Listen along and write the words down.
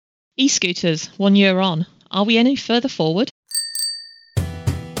E-scooters, 1 year on. Are we any further forward?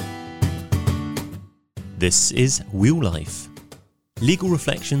 This is Wheel Life, legal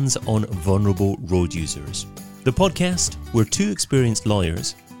reflections on vulnerable road users. The podcast where two experienced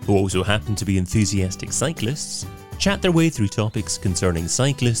lawyers, who also happen to be enthusiastic cyclists, chat their way through topics concerning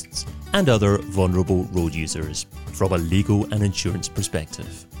cyclists and other vulnerable road users from a legal and insurance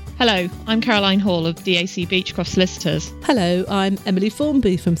perspective. Hello, I'm Caroline Hall of DAC Beechcroft Solicitors. Hello, I'm Emily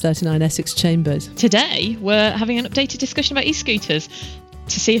Formby from 39 Essex Chambers. Today, we're having an updated discussion about e-scooters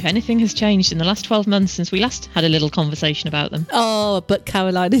to see if anything has changed in the last 12 months since we last had a little conversation about them. Oh, but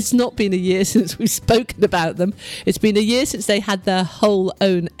Caroline, it's not been a year since we've spoken about them. It's been a year since they had their whole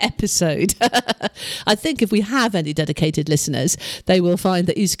own episode. I think if we have any dedicated listeners, they will find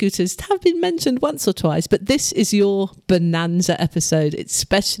that e-scooters have been mentioned once or twice, but this is your bonanza episode. It's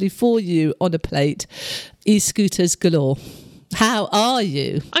specially for you on a plate. E-scooters galore. How are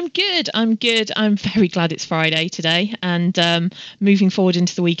you? I'm good. I'm very glad it's Friday today and moving forward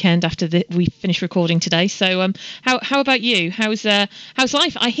into the weekend after we finish recording today. So how about you? How's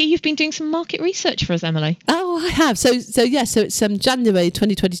life? I hear you've been doing some market research for us, Emily. Oh, I have. So it's January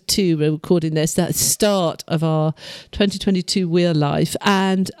 2022 we're recording this, the start of our 2022 Wheel Life,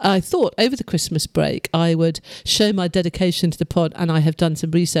 and I thought over the Christmas break I would show my dedication to the pod, and I have done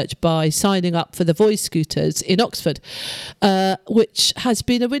some research by signing up for the Voice Scooters in Oxford. Which has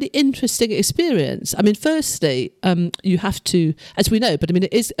been a really interesting experience. I mean, firstly, you have to, as we know, but I mean,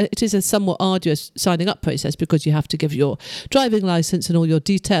 it is a somewhat arduous signing up process because you have to give your driving licence and all your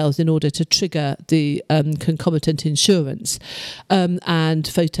details in order to trigger the concomitant insurance and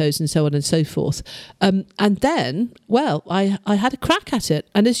photos and so on and so forth. And then, well, I had a crack at it.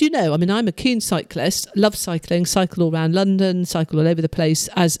 And as you know, I mean, I'm a keen cyclist, love cycling, cycle all around London, cycle all over the place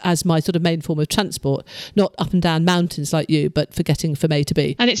as my sort of main form of transport, not up and down mountains like you, but for getting from A to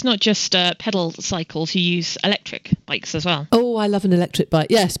B. And it's not just pedal cycles, you use electric bikes as well. Oh, I love an electric bike,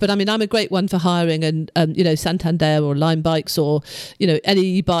 yes. But I mean, I'm a great one for hiring and, Santander or Lime bikes or,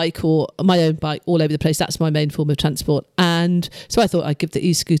 any bike or my own bike all over the place. That's my main form of transport. And so I thought I'd give the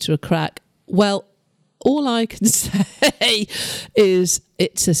e-scooter a crack. Well, all I can say is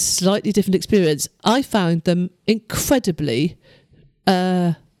it's a slightly different experience. I found them incredibly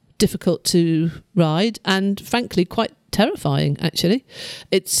difficult to ride and frankly quite terrifying, actually.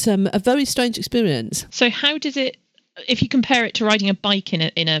 It's a very strange experience. So how does it, if you compare it to riding a bike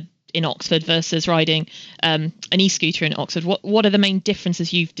in Oxford versus riding an e-scooter in Oxford, what are the main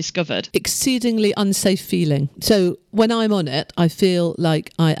differences you've discovered? Exceedingly unsafe feeling. So when I'm on it, I feel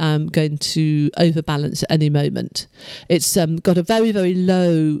like I am going to overbalance at any moment. It's got a very, very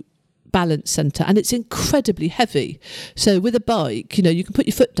low balance centre and it's incredibly heavy. So with a bike, you can put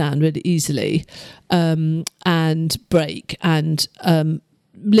your foot down really easily and brake and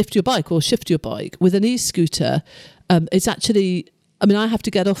lift your bike or shift your bike. With an e-scooter, it's actually, I have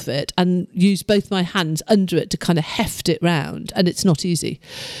to get off it and use both my hands under it to kind of heft it round, and it's not easy.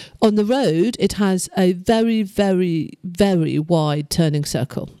 On the road, it has a very, very, very wide turning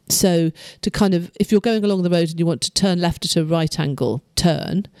circle. So to kind of, if you're going along the road and you want to turn left at a right angle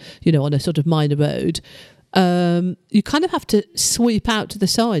turn, on a sort of minor road, you kind of have to sweep out to the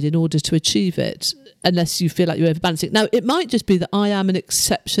side in order to achieve it, unless you feel like you're overbalancing. Now, it might just be that I am an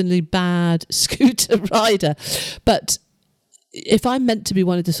exceptionally bad scooter rider, but if I'm meant to be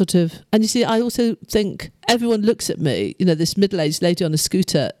one of the sort of, and you see, I also think everyone looks at me, this middle-aged lady on a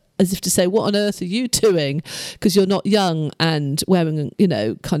scooter, as if to say, what on earth are you doing? Because you're not young and wearing,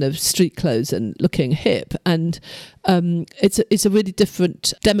 kind of street clothes and looking hip. And it's a really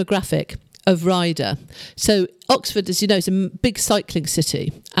different demographic of rider. So Oxford, as you know, is a big cycling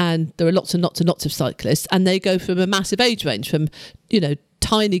city, and there are lots and lots and lots of cyclists, and they go from a massive age range from,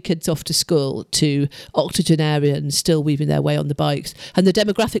 tiny kids off to school to octogenarians still weaving their way on the bikes. And the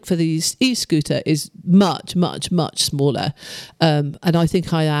demographic for these e-scooter is much, much, much smaller. And I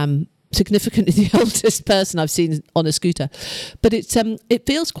think I am significantly the oldest person I've seen on a scooter. But it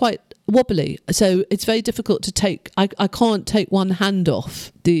feels quite wobbly. So it's very difficult to take. I can't take one hand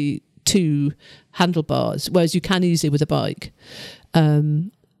off the two handlebars, whereas you can easily with a bike.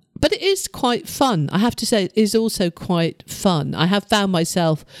 But it is quite fun. I have to say, it is also quite fun. I have found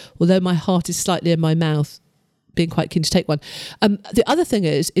myself, although my heart is slightly in my mouth, being quite keen to take one. The other thing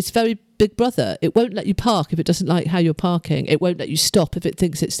is, it's very Big Brother. It won't let you park if it doesn't like how you're parking. It won't let you stop if it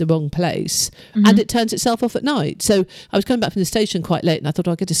thinks it's the wrong place. Mm-hmm. And it turns itself off at night. So I was coming back from the station quite late and I thought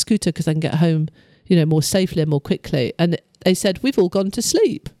I'll get a scooter because I can get home, more safely and more quickly. And they said, we've all gone to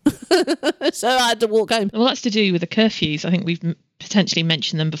sleep. So I had to walk home. Well, that's to do with the curfews. I think we've potentially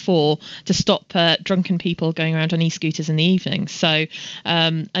mentioned them before, to stop drunken people going around on e-scooters in the evening. So,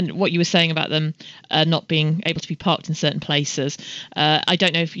 and what you were saying about them not being able to be parked in certain places, I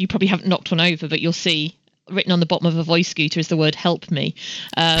don't know if you probably haven't knocked one over, but you'll see written on the bottom of a Voi scooter is the word "help me,"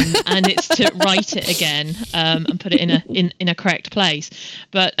 and it's to write it again and put it in a correct place.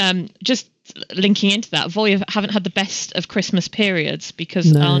 But just linking into that, Voi haven't had the best of Christmas periods,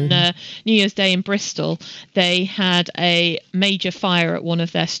 because on New Year's Day in Bristol, they had a major fire at one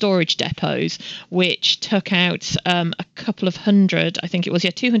of their storage depots, which took out a couple of hundred, I think it was,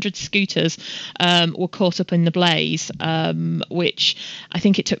 200 scooters were caught up in the blaze, which I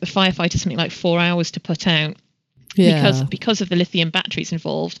think it took the firefighters something like 4 hours to put out. Yeah. Because of the lithium batteries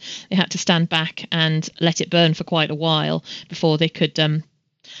involved, they had to stand back and let it burn for quite a while before they could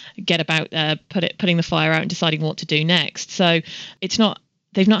get about putting the fire out and deciding what to do next. So they've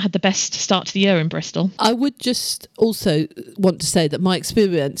not had the best start to the year in Bristol. I would just also want to say that my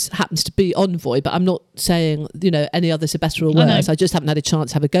experience happens to be on Voi, but I'm not saying any others are better or worse. I just haven't had a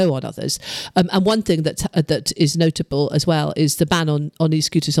chance to have a go on others. And one thing that is notable as well is the ban on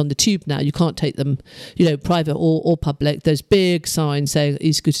e-scooters on the tube now. You can't take them, private or public. There's big signs saying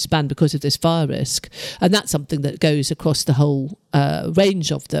e-scooters banned because of this fire risk, and that's something that goes across the whole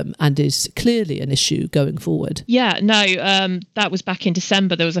range of them and is clearly an issue going forward. Yeah, no, that was back in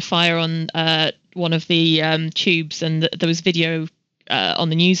December. There was a fire on one of the tubes, and there was video on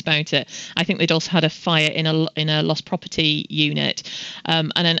the news about it. I think they'd also had a fire in a lost property unit,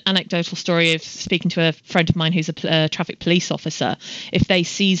 and an anecdotal story of speaking to a friend of mine who's a traffic police officer. If they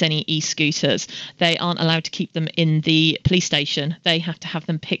seize any e-scooters, they aren't allowed to keep them in the police station. They have to have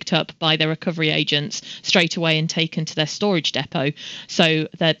them picked up by their recovery agents straight away and taken to their storage depot, so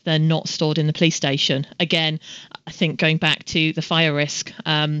that they're not stored in the police station. Again, I think going back to the fire risk,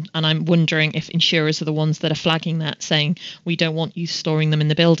 and I'm wondering if insurers are the ones that are flagging that, saying we don't want you storing them in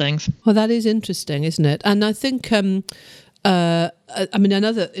the buildings. Well, that is interesting, isn't it? And I think another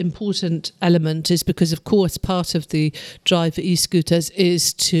important element is because, of course, part of the drive for e-scooters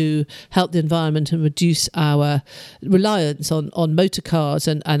is to help the environment and reduce our reliance on motor cars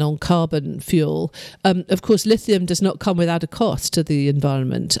and on carbon fuel. Of course, lithium does not come without a cost to the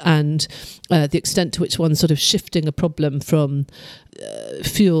environment, and the extent to which one's sort of shifting a problem from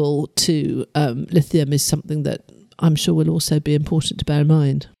fuel to lithium is something that I'm sure will also be important to bear in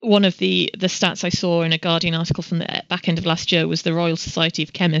mind. One of the stats I saw in a Guardian article from the back end of last year was the Royal Society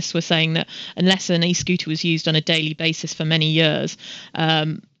of Chemists were saying that unless an e-scooter was used on a daily basis for many years,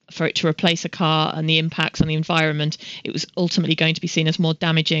 for it to replace a car and the impacts on the environment, it was ultimately going to be seen as more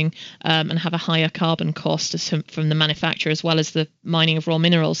damaging and have a higher carbon cost from the manufacturer, as well as the mining of raw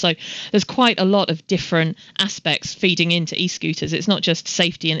minerals. So there's quite a lot of different aspects feeding into e-scooters. It's not just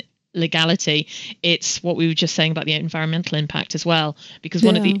safety and legality, it's what we were just saying about the environmental impact as well, because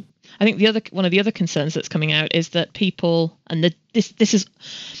one of the other concerns that's coming out is that people, and this is,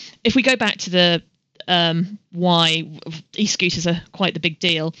 if we go back to the why e-scooters are quite the big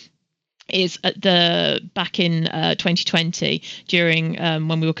deal, is back in 2020, during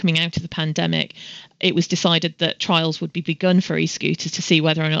when we were coming out of the pandemic, it was decided that trials would be begun for e-scooters to see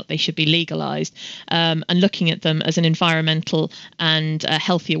whether or not they should be legalised, and looking at them as an environmental and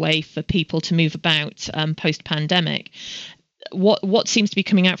healthier way for people to move about post-pandemic. What seems to be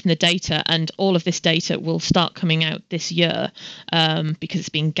coming out from the data, and all of this data will start coming out this year because it's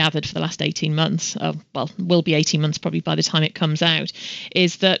been gathered for the last 18 months, will be 18 months probably by the time it comes out,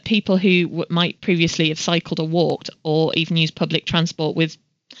 is that people who might previously have cycled or walked or even used public transport with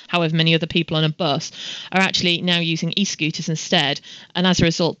however many other people on a bus are actually now using e-scooters instead, and as a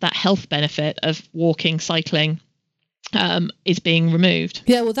result that health benefit of walking, cycling is being removed.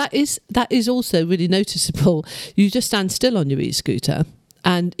 Yeah, well, that is also really noticeable. You just stand still on your e-scooter,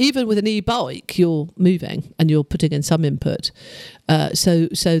 and even with an e-bike, you're moving and you're putting in some input. So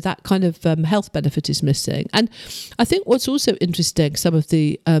that kind of health benefit is missing. And I think what's also interesting, some of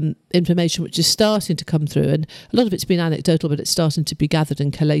the information which is starting to come through, and a lot of it's been anecdotal, but it's starting to be gathered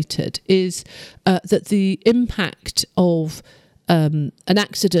and collated, is that the impact of an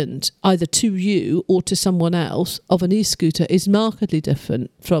accident either to you or to someone else of an e-scooter is markedly different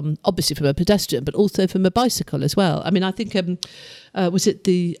from a pedestrian, but also from a bicycle as well. I mean, I think was it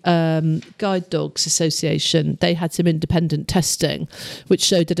the Guide Dogs Association? They had some independent testing which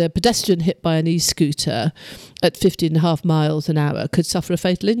showed that a pedestrian hit by an e-scooter at 15.5 miles an hour could suffer a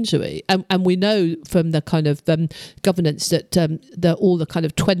fatal injury. And we know from the kind of governance that all the kind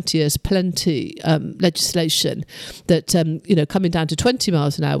of 20 years plenty legislation that, coming down to 20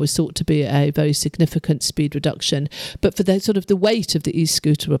 miles an hour was thought to be a very significant speed reduction. But for the sort of the weight of the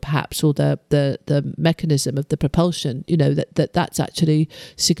e-scooter, or perhaps, or the mechanism of the propulsion, that's actually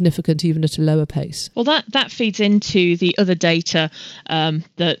significant even at a lower pace. Well, that feeds into the other data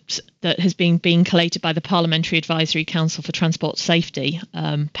that has been being collated by the Parliamentary Advisory Council for Transport Safety,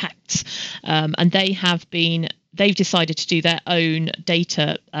 PACTS, and they've decided to do their own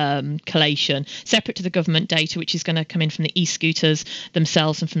data collation separate to the government data, which is going to come in from the e-scooters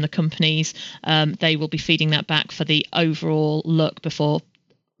themselves and from the companies. They will be feeding that back for the overall look before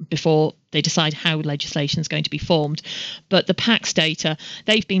they decide how legislation is going to be formed. But the PACS data,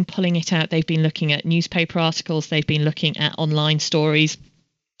 they've been pulling it out. They've been looking at newspaper articles. They've been looking at online stories.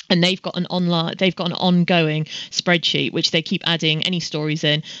 And they've got an ongoing spreadsheet which they keep adding any stories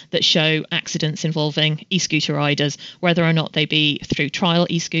in that show accidents involving e-scooter riders, whether or not they be through trial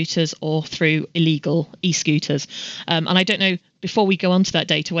e-scooters or through illegal e-scooters. And I don't know, before we go on to that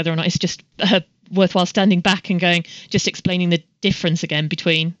data, whether or not it's just worthwhile standing back and explaining the difference again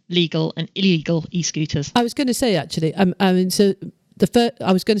between legal and illegal e-scooters. I was going to say, actually, I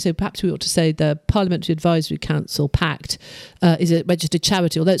was going to say perhaps we ought to say the Parliamentary Advisory Council, PACT, is a registered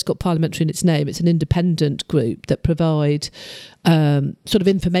charity. Although it's got parliamentary in its name, it's an independent group that provide sort of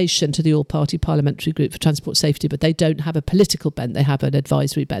information to the all-party parliamentary group for transport safety, but they don't have a political bent, they have an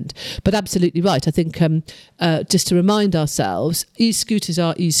advisory bent. But absolutely right. I think just to remind ourselves, e-scooters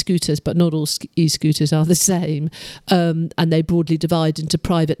are e-scooters, but not all e-scooters are the same, and they broadly divide into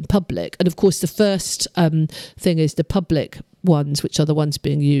private and public. And of course, the first thing is the public ones, which are the ones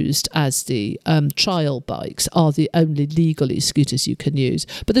being used as the trial bikes, are the only legal e-scooters you can use.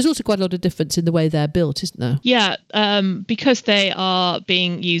 But there's also quite a lot of difference in the way they're built, isn't there? Yeah, because they are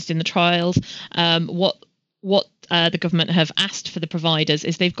being used in the trials, what the government have asked for the providers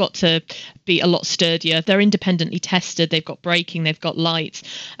is they've got to be a lot sturdier. They're independently tested. They've got braking. They've got lights.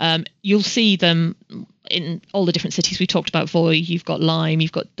 You'll see them in all the different cities we talked about. Voi, you've got Lime,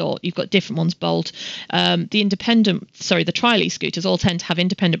 you've got Dot, you've got different ones, Bolt. The trial e-scooters all tend to have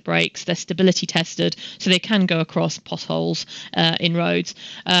independent brakes. They're stability tested, so they can go across potholes in roads.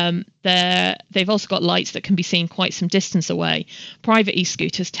 They've also got lights that can be seen quite some distance away. Private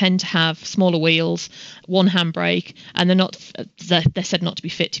e-scooters tend to have smaller wheels, one handbrake, and they're said not to be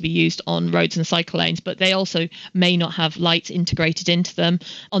fit to be used on roads and cycle lanes, but they also may not have lights integrated into them.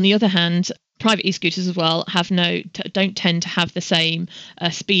 On the other hand, private e-scooters as well don't tend to have the same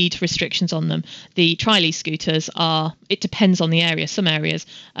speed restrictions on them. The trial e-scooters it depends on the area. Some areas,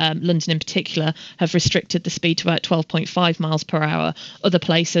 London in particular, have restricted the speed to about 12.5 miles per hour. Other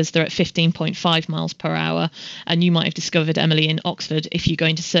places, they're at 15.5 miles per hour. And you might have discovered, Emily, in Oxford, if you go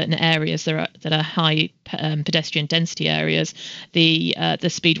into certain areas that are high pedestrian density areas, the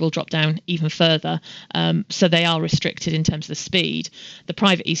speed will drop down even further. So they are restricted in terms of the speed. The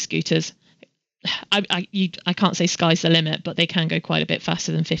private e-scooters, I can't say sky's the limit, but they can go quite a bit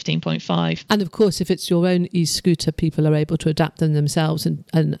faster than 15.5. And of course, if it's your own e-scooter, people are able to adapt them themselves,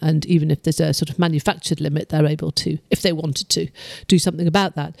 and even if there's a sort of manufactured limit, they're able to, if they wanted to, do something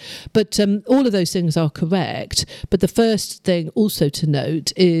about that. But all of those things are correct. But the first thing also to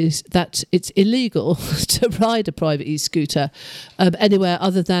note is that it's illegal to ride a private e-scooter anywhere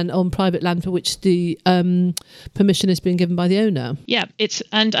other than on private land for which the permission has been given by the owner. Yeah,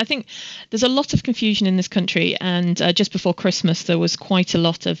 and I think there's a lot of confusion in this country, and just before Christmas there was quite a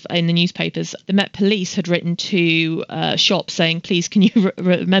lot in the newspapers. The Met Police had written to shops saying, please can you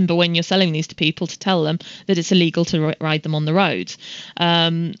remember when you're selling these to people to tell them that it's illegal to ride them on the roads,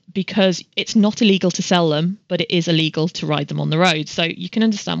 because it's not illegal to sell them, but it is illegal to ride them on the road. So you can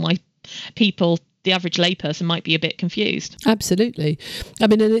understand why the average layperson might be a bit confused. Absolutely. I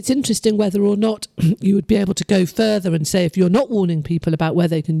mean, and it's interesting whether or not you would be able to go further and say if you're not warning people about where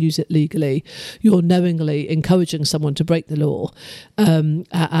they can use it legally, you're knowingly encouraging someone to break the law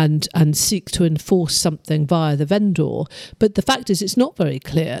and seek to enforce something via the vendor. But the fact is it's not very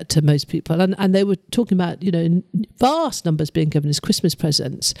clear to most people. And they were talking about, vast numbers being given as Christmas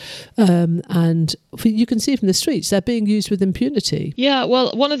presents. And you can see from the streets, they're being used with impunity. Yeah,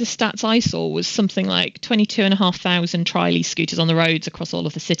 well, one of the stats I saw was something like 22,500 trial e-scooters on the roads across all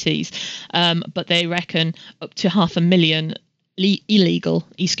of the cities, but they reckon up to 500,000 illegal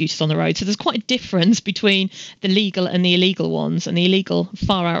e-scooters on the road. So there's quite a difference between the legal and the illegal ones, and the illegal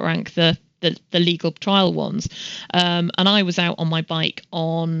far outrank the the legal trial ones. And I was out on my bike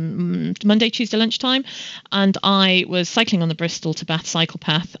on Monday, Tuesday lunchtime, and I was cycling on the Bristol to Bath cycle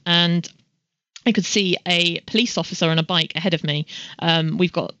path, and I could see a police officer on a bike ahead of me.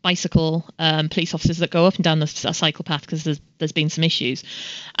 We've got bicycle police officers that go up and down the cycle path because there's been some issues.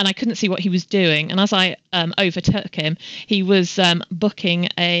 And I couldn't see what he was doing. And as I overtook him, he was booking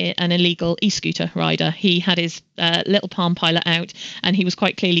an illegal e-scooter rider. He had his little Palm Pilot out, and he was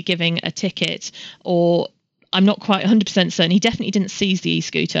quite clearly giving a ticket, or I'm not quite 100% certain. He definitely didn't seize the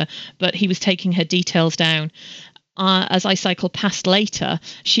e-scooter, but he was taking her details down. As I cycled past later,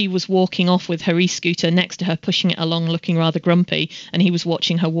 she was walking off with her e-scooter next to her, pushing it along, looking rather grumpy, and he was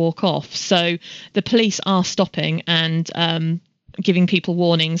watching her walk off. So the police are stopping and giving people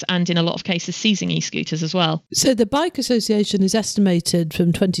warnings, and in a lot of cases seizing e-scooters as well. So the Bike Association is estimated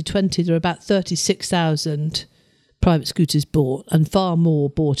from 2020 there are about 36,000 private scooters bought, and far more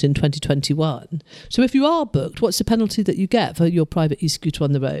bought in 2021. So if you are booked, what's the penalty that you get for your private e-scooter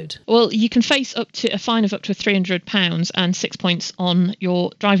on the road? Well, you can face up to a fine of up to £300 and 6 points on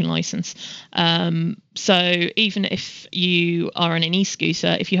your driving licence. So even if you are on an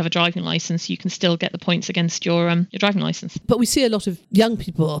e-scooter, if you have a driving licence, you can still get the points against your driving licence. But we see a lot of young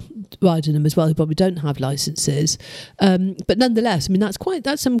people riding them as well who probably don't have licences. But nonetheless, I mean,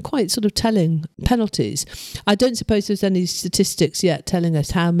 that's some quite sort of telling penalties. I don't suppose there's any statistics yet telling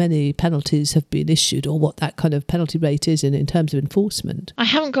us how many penalties have been issued or what that kind of penalty rate is in terms of enforcement. I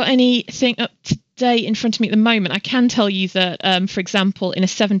haven't got anything up to date in front of me at the moment. I can tell you that, for example, in a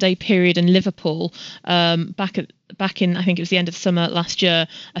 7-day period in Liverpool, back in, I think it was the end of summer last year,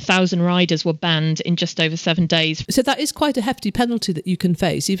 1,000 riders were banned in just over 7 days. So that is quite a hefty penalty that you can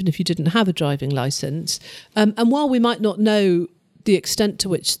face, even if you didn't have a driving licence. And while we might not know the extent to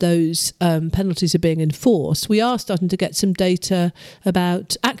which those penalties are being enforced, we are starting to get some data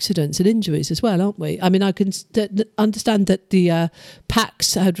about accidents and injuries as well, aren't we? I mean, I can understand that the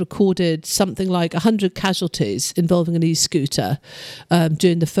PACS had recorded something like 100 casualties involving an e-scooter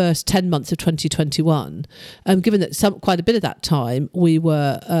during the first 10 months of 2021. Given that quite a bit of that time we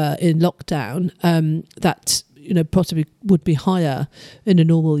were in lockdown, that possibly would be higher in a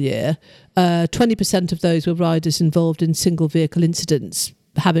normal year. 20% of those were riders involved in single vehicle incidents,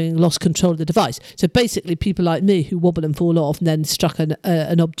 having lost control of the device. So basically people like me who wobble and fall off and then struck an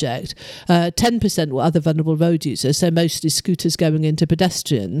object. 10% were other vulnerable road users, so mostly scooters going into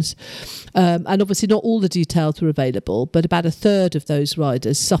pedestrians. And obviously not all the details were available, but about a third of those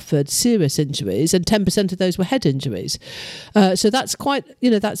riders suffered serious injuries, and 10% of those were head injuries. So that's quite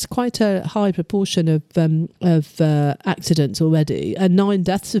a high proportion of accidents already, and 9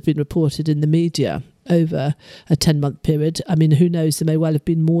 deaths have been reported in the media over a 10-month period. I mean, who knows, there may well have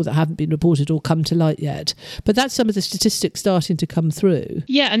been more that haven't been reported or come to light yet. But that's some of the statistics starting to come through.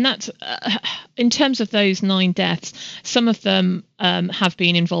 Yeah, and that's, in terms of those 9 deaths, some of them have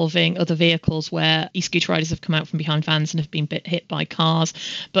been involving other vehicles where e-scooter riders have come out from behind vans and have been hit by cars.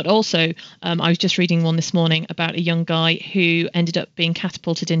 But also, I was just reading one this morning about a young guy who ended up being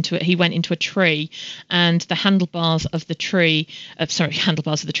catapulted into it. He went into a tree, and the handlebars of the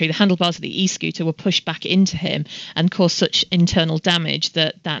e-scooter were pushed back into him and caused such internal damage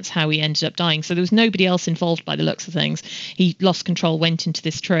that's how he ended up dying. So there was nobody else involved by the looks of things. He lost control, went into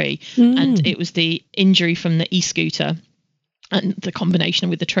this tree, and it was the injury from the e-scooter and the combination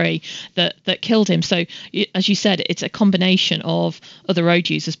with the tree that killed him. So, as you said, it's a combination of other road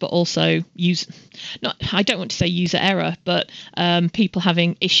users, but also I don't want to say user error, but people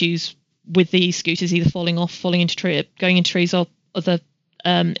having issues with these scooters, either falling off, falling into tree, going into trees, or other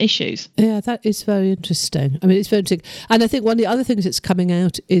issues. Yeah, that is very interesting. I mean, it's very interesting. And I think one of the other things that's coming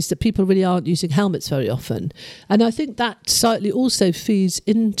out is that people really aren't using helmets very often. And I think that slightly also feeds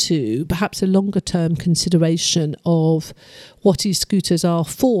into perhaps a longer term consideration of what e-scooters are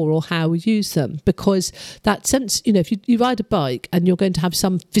for or how we use them. Because that sense, if you ride a bike and you're going to have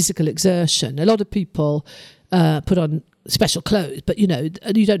some physical exertion, a lot of people put on special clothes, but you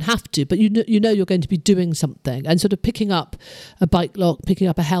don't have to, but you're going to be doing something, and sort of picking up a bike lock, picking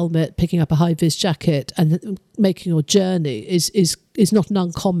up a helmet, picking up a high-vis jacket and making your journey is not an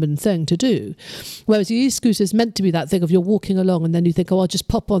uncommon thing to do. Whereas the e-scooter is meant to be that thing of you're walking along and then you think, I'll just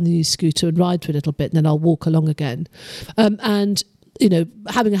pop on the e-scooter and ride for a little bit and then I'll walk along again. And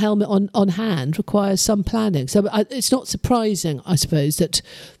having a helmet on hand requires some planning. So it's not surprising, I suppose, that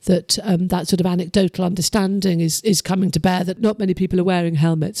sort of anecdotal understanding is coming to bear, that not many people are wearing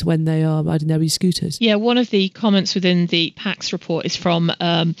helmets when they are riding their e-scooters. Yeah, one of the comments within the PACS report is from,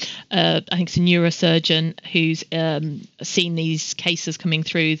 I think it's a neurosurgeon who's seen these cases coming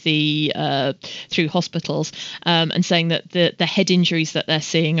through through hospitals, and saying that the head injuries that they're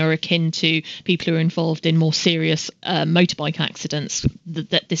seeing are akin to people who are involved in more serious motorbike accidents.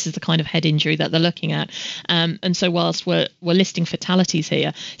 That this is the kind of head injury that they're looking at, and so whilst we're listing fatalities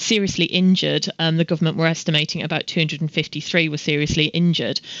here, seriously injured, the government were estimating about 253 were seriously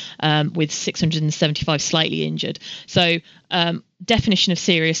injured, with 675 slightly injured. So definition of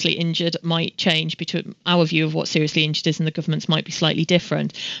seriously injured might change between our view of what seriously injured is, and the government's might be slightly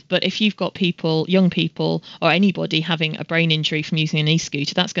different. But if you've got people, young people or anybody having a brain injury from using an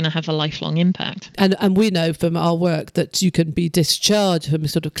e-scooter, that's going to have a lifelong impact. And we know from our work that you can be discharged from a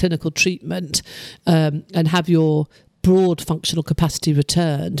sort of clinical treatment and have your broad functional capacity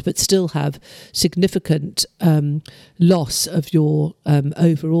returned, but still have significant loss of your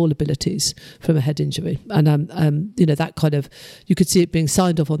overall abilities from a head injury. And that kind of, you could see it being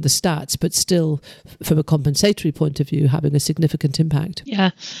signed off on the stats, but still from a compensatory point of view having a significant impact.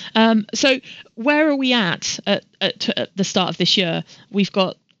 Yeah. So where are we at the start of this year? We've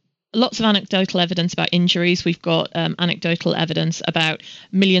got lots of anecdotal evidence about injuries. We've got anecdotal evidence about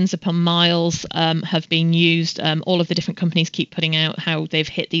millions upon miles have been used. All of the different companies keep putting out how they've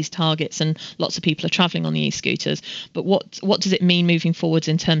hit these targets, and lots of people are travelling on the e-scooters. But what does it mean moving forwards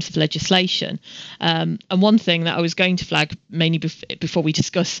in terms of legislation? And one thing that I was going to flag, mainly before we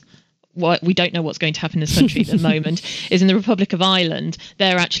discuss what we don't know what's going to happen in this country at the moment, is in the Republic of Ireland.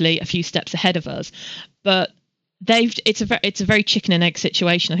 They're actually a few steps ahead of us, but it's a very chicken and egg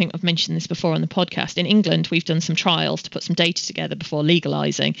situation. I think I've mentioned this before on the podcast. In England, we've done some trials to put some data together before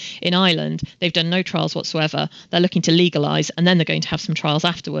legalising. In Ireland, they've done no trials whatsoever. They're looking to legalise, and then they're going to have some trials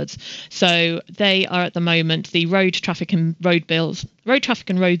afterwards. So they are at the moment the Road Traffic and Roads Bill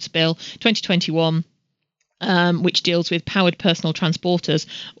 2021. Which deals with powered personal transporters,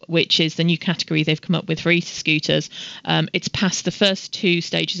 which is the new category they've come up with for e-scooters. It's passed the first two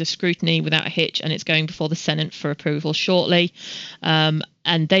stages of scrutiny without a hitch, and it's going before the Senate for approval shortly.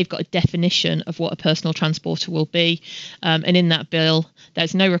 And they've got a definition of what a personal transporter will be. And in that bill,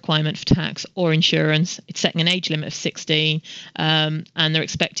 there's no requirement for tax or insurance. It's setting an age limit of 16, and they're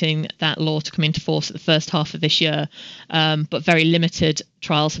expecting that law to come into force at the first half of this year. But very limited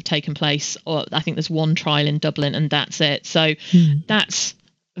trials have taken place, or I think there's one trial in Dublin, and that's it. So that's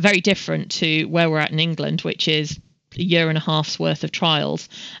very different to where we're at in England, which is a year and a half's worth of trials,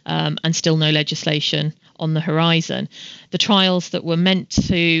 and still no legislation on the horizon. The trials that were meant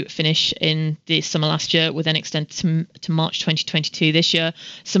to finish in the summer last year were then extended to March 2022 this year.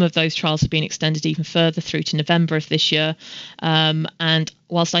 Some of those trials have been extended even further through to November of this year. And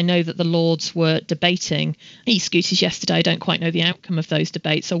whilst I know that the Lords were debating e-scooters yesterday, I don't quite know the outcome of those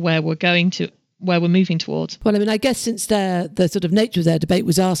debates or where we're moving towards. Well, I mean, I guess since the sort of nature of their debate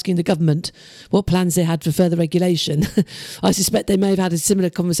was asking the government what plans they had for further regulation, I suspect they may have had a similar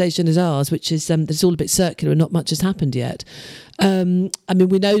conversation as ours, which is it's all a bit circular and not much has happened yet. I mean,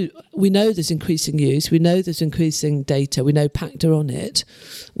 we know there's increasing use, we know there's increasing data, we know PACTA on it,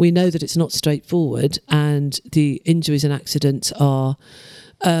 we know that it's not straightforward, and the injuries and accidents are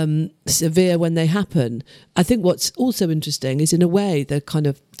severe when they happen. I think what's also interesting is, in a way, the kind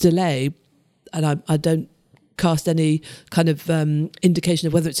of delay, and I don't cast any kind of indication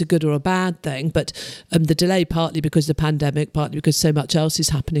of whether it's a good or a bad thing, but the delay, partly because of the pandemic, partly because so much else is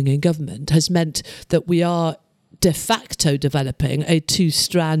happening in government, has meant that we are de facto developing a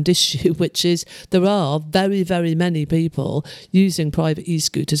two-strand issue, which is there are very, very many people using private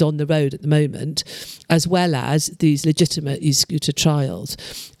e-scooters on the road at the moment, as well as these legitimate e-scooter trials.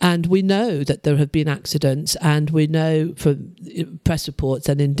 And we know that there have been accidents, and we know from press reports,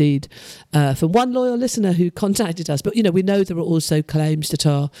 and indeed from one loyal listener who contacted us, but we know there are also claims that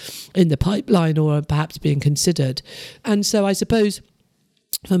are in the pipeline or are perhaps being considered. And so I suppose,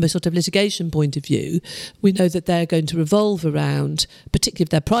 from a sort of litigation point of view, we know that they're going to revolve around, particularly if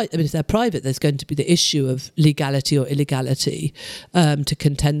they're private, there's going to be the issue of legality or illegality to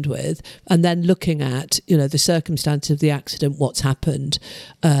contend with, and then looking at the circumstances of the accident, what's happened,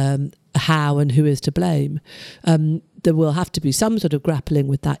 how and who is to blame. There will have to be some sort of grappling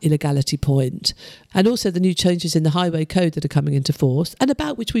with that illegality point, and also the new changes in the highway code that are coming into force, and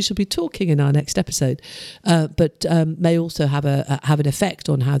about which we shall be talking in our next episode, but may also have an effect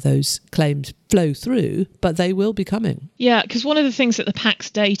on how those claims flow through, but they will be coming. Yeah, because one of the things that the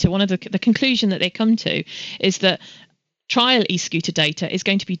PACS data, one of the conclusion that they come to is that trial e-scooter data is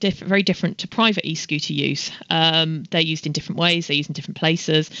going to be very different to private e-scooter use. They're used in different ways, they're used in different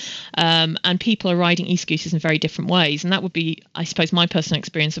places, and people are riding e-scooters in very different ways. And that would be, I suppose, my personal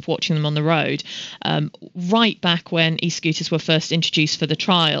experience of watching them on the road. Right back when e-scooters were first introduced for the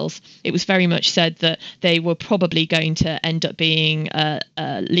trials, it was very much said that they were probably going to end up being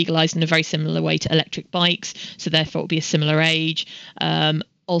legalised in a very similar way to electric bikes, so therefore it would be a similar age.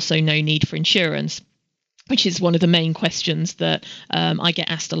 Also, no need for insurance, which is one of the main questions that I get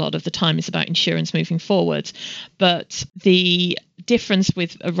asked a lot of the time, is about insurance moving forward. But the difference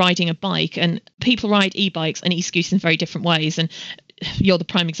with riding a bike, and people ride e-bikes and e-scooters in very different ways, and you're the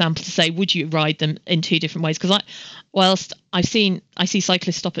prime example to say, would you ride them in two different ways? Because whilst I see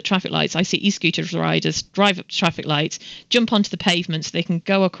cyclists stop at traffic lights, I see e-scooter riders drive up to traffic lights, jump onto the pavement so they can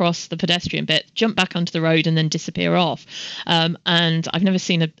go across the pedestrian bit, jump back onto the road and then disappear off. And I've never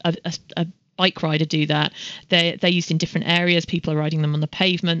seen a bike rider do that. They're used in different areas. People are riding them on the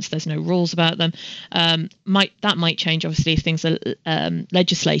pavements. There's no rules about them. That might change, obviously, if things are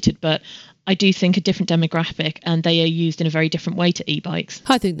legislated, but I do think a different demographic, and they are used in a very different way to e-bikes.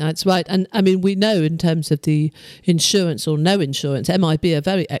 I think that's right. And I mean, we know in terms of the insurance or no insurance, MIB are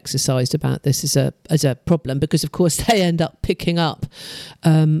very exercised about this as a problem, because of course they end up picking up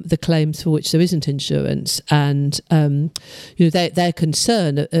the claims for which there isn't insurance, and their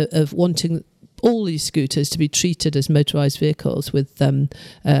concern of wanting all these scooters to be treated as motorised vehicles with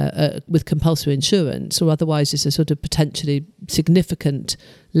compulsory insurance, or otherwise there's a sort of potentially significant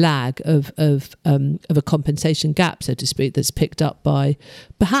lag of a compensation gap, so to speak, that's picked up by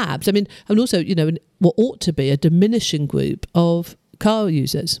perhaps, and also, what ought to be a diminishing group of car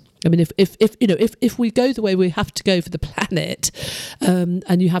users. I mean, if we go the way we have to go for the planet,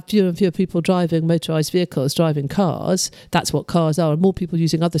 and you have fewer and fewer people driving motorised vehicles, driving cars, that's what cars are, and more people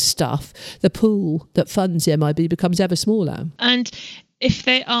using other stuff, the pool that funds the MIB becomes ever smaller. And if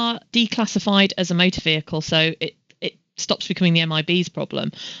they are declassified as a motor vehicle, so it stops becoming the MIB's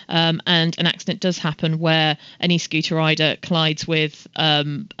problem, and an accident does happen where an e-scooter rider collides with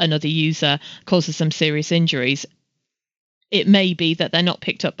another user, causes them serious injuries, it may be that they're not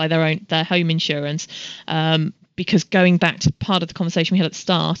picked up by their home insurance, because going back to part of the conversation we had at the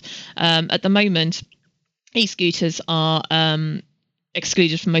start, at the moment, e-scooters are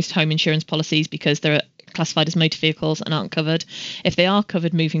excluded from most home insurance policies because they're classified as motor vehicles and aren't covered. If they are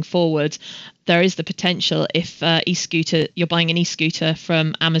covered moving forward, there is the potential, if you're buying an e-scooter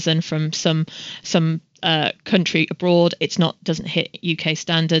from Amazon, from some country abroad, doesn't hit UK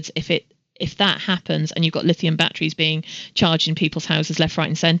standards. If that happens and you've got lithium batteries being charged in people's houses left, right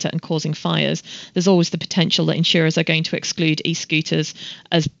and centre and causing fires, there's always the potential that insurers are going to exclude e-scooters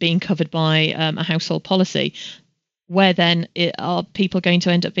as being covered by a household policy, where then are people going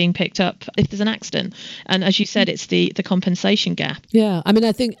to end up being picked up if there's an accident? And as you said, it's the compensation gap. Yeah, I mean,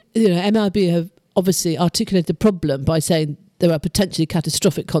 I think MIB have obviously articulated the problem by saying there are potentially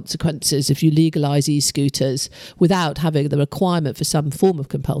catastrophic consequences if you legalise e-scooters without having the requirement for some form of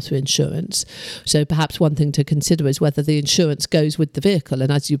compulsory insurance. So perhaps one thing to consider is whether the insurance goes with the vehicle,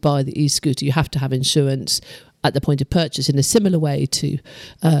 and as you buy the e-scooter you have to have insurance at the point of purchase in a similar way to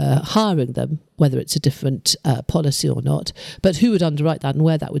hiring them, whether it's a different policy or not. But who would underwrite that and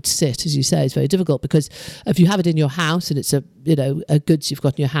where that would sit, as you say, is very difficult, because if you have it in your house and it's a goods you've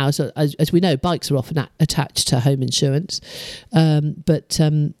got in your house, as we know, bikes are often attached to home insurance.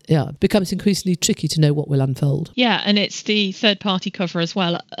 It becomes increasingly tricky to know what will unfold. Yeah, and it's the third party cover as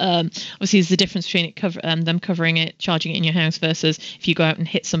well. Obviously, there's the difference between them covering it, charging it in your house, versus if you go out and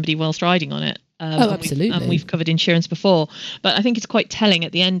hit somebody whilst riding on it. Absolutely. We've covered insurance before, but I think it's quite telling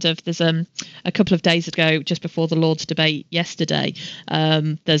at the end of, there's a couple of days ago, just before the Lord's debate yesterday,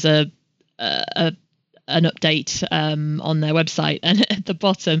 there's an update on their website, and at the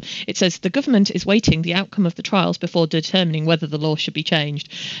bottom it says the government is waiting the outcome of the trials before determining whether the law should be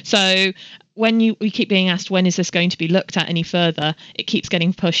changed. So when we keep being asked when is this going to be looked at any further, it keeps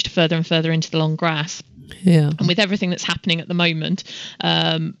getting pushed further and further into the long grass. Yeah. And with everything that's happening at the moment,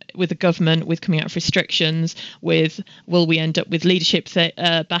 with the government, with coming out of restrictions, with will we end up with leadership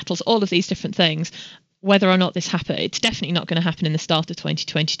battles, all of these different things, whether or not this happens, it's definitely not going to happen in the start of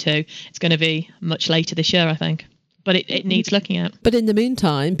 2022. It's going to be much later this year, I think. But it needs looking at. But in the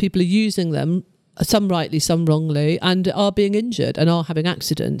meantime, people are using them, some rightly, some wrongly, and are being injured and are having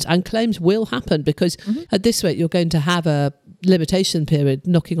accidents, and claims will happen because at this rate you're going to have a limitation period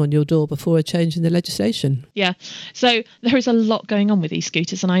knocking on your door before a change in the legislation. Yeah, so there is a lot going on with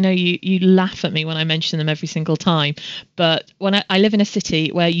e-scooters, and I know you laugh at me when I mention them every single time, but when I live in a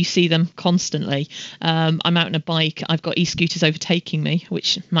city where you see them constantly. I'm out on a bike, I've got e-scooters overtaking me,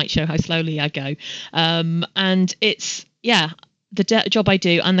 which might show how slowly I go, and it's the job I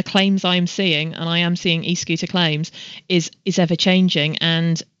do and the claims I'm seeing, and I am seeing e-scooter claims, is ever changing,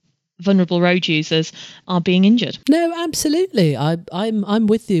 and vulnerable road users are being injured. No, absolutely. I'm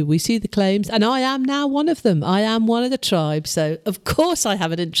with you. We see the claims, and I am now one of them. I am one of the tribe, so of course I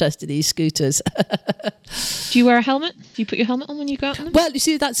have an interest in e-scooters. Do you wear a helmet? Do you put your helmet on when you go out on them? Well, you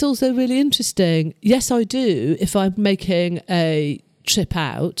see, that's also really interesting. Yes, I do. If I'm making a trip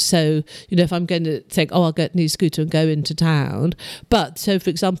out, so if I'm going to think, I'll get an e-scooter and go into town, but so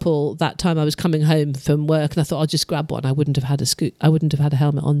for example, that time I was coming home from work and I thought I'll just grab one, I wouldn't have had a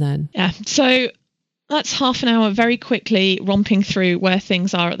helmet on then. So that's half an hour very quickly romping through where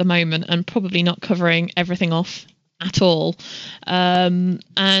things are at the moment, and probably not covering everything off at all,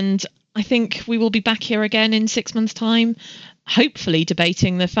 and I think we will be back here again in 6 months' time, hopefully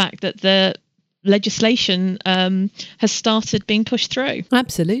debating the fact that the legislation has started being pushed through.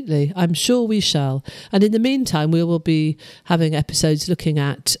 Absolutely, I'm sure we shall. And in the meantime, we will be having episodes looking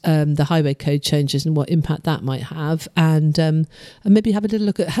at the highway code changes and what impact that might have, and maybe have a little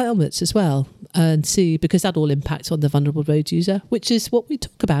look at helmets as well, and see, because that all impacts on the vulnerable road user, which is what we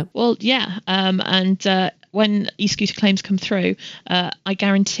talk about. Well, and when e-scooter claims come through, I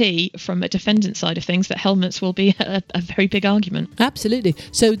guarantee from a defendant side of things that helmets will be a very big argument. Absolutely.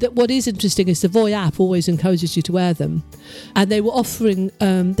 So what is interesting is the Voi app always encourages you to wear them, and they were offering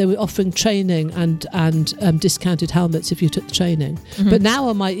training and discounted helmets if you took the training. Mm-hmm. But now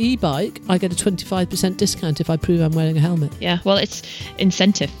on my e-bike, I get a 25% discount if I prove I'm wearing a helmet. Yeah, well, it's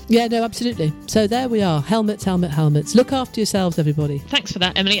incentive. Yeah, no, absolutely. So there we are. Helmets. Look after yourselves, everybody. Thanks for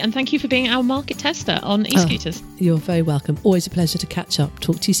that, Emily, and thank you for being our market tester on e-scooters. You're very welcome. Always a pleasure to catch up.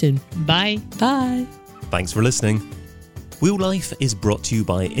 Talk to you soon. Bye. Bye. Thanks for listening. Wheel Life is brought to you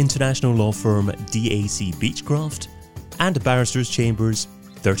by international law firm DAC Beechcroft and Barristers Chambers,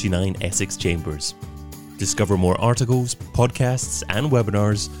 39 Essex Chambers. Discover more articles, podcasts and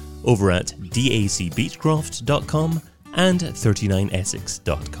webinars over at dacbeechcroft.com and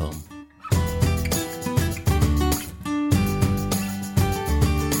 39essex.com.